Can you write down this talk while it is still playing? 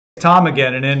Tom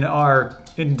again, and in our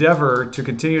endeavor to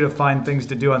continue to find things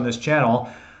to do on this channel,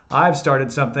 I've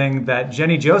started something that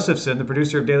Jennie Josephson, the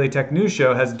producer of Daily Tech News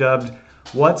Show, has dubbed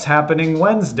What's Happening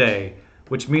Wednesday,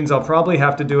 which means I'll probably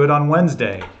have to do it on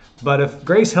Wednesday. But if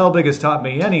Grace Helbig has taught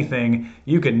me anything,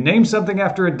 you can name something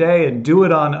after a day and do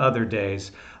it on other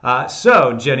days.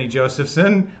 So, Jennie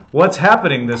Josephson, what's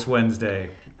happening this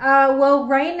Wednesday? Well,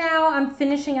 right now I'm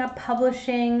finishing up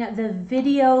publishing the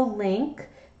video link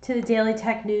to the Daily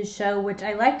Tech News Show, which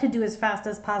I like to do as fast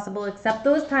as possible, except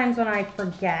those times when I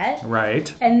forget.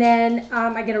 Right. And then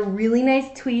I get a really nice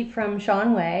tweet from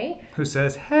Sean Way. Who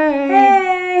says,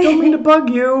 hey, don't mean to bug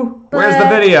you. But where's the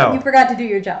video? You forgot to do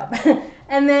your job.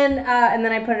 and then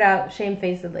I put it out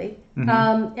shamefacedly.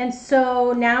 Mm-hmm. And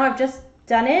so now I've just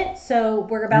done it. So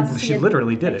we're about to see She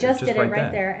literally did it. Just did it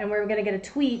right there. And we're going to get a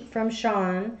tweet from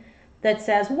Sean that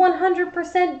says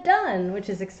 100% done, which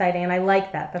is exciting, and I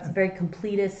like that. That's very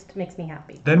completist, makes me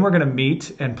happy. Then we're going to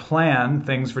meet and plan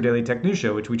things for Daily Tech News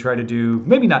Show, which we try to do,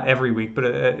 maybe not every week, but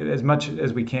as much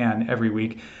as we can every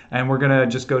week. And we're going to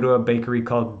just go to a bakery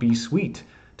called Be Sweet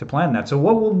to plan that. So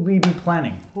what will we be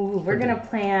planning? Ooh, we're going to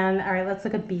plan, all right, let's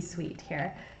look at Be Sweet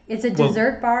here. It's a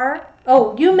dessert bar.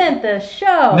 Oh, you meant the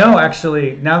show. No,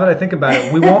 actually, now that I think about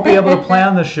it, we won't be able to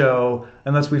plan the show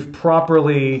unless we've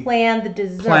properly planned the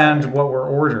dessert. Planned what we're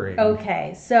ordering.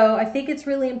 Okay, so I think it's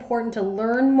really important to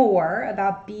learn more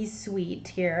about Be Sweet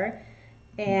here.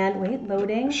 And wait,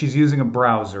 loading. She's using a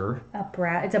browser.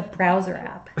 It's a browser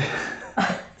app.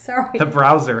 Sorry. The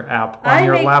browser app on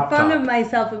your laptop. I make fun of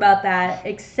myself about that,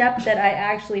 except that I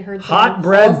actually heard hot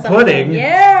bread pudding.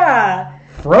 Yeah.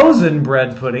 Frozen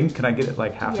bread pudding. Can I get it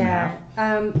like half and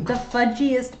half? The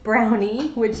fudgiest brownie,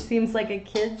 which seems like a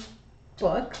kid's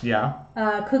book. Yeah.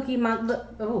 Cookie Month.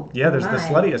 Oh. Yeah, there's the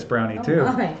sluttiest brownie too.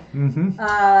 My. Mm-hmm.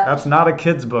 That's not a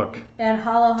kid's book. And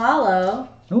Halo Halo.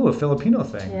 Ooh, a Filipino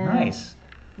thing. Yeah. Nice.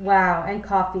 Wow, and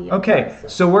coffee. Okay,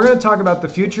 so we're going to talk about the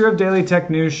future of Daily Tech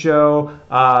News Show,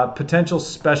 potential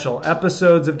special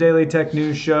episodes of Daily Tech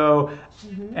News Show,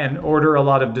 and order a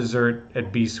lot of dessert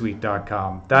at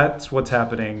bsweet.com. That's what's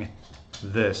happening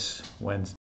this Wednesday.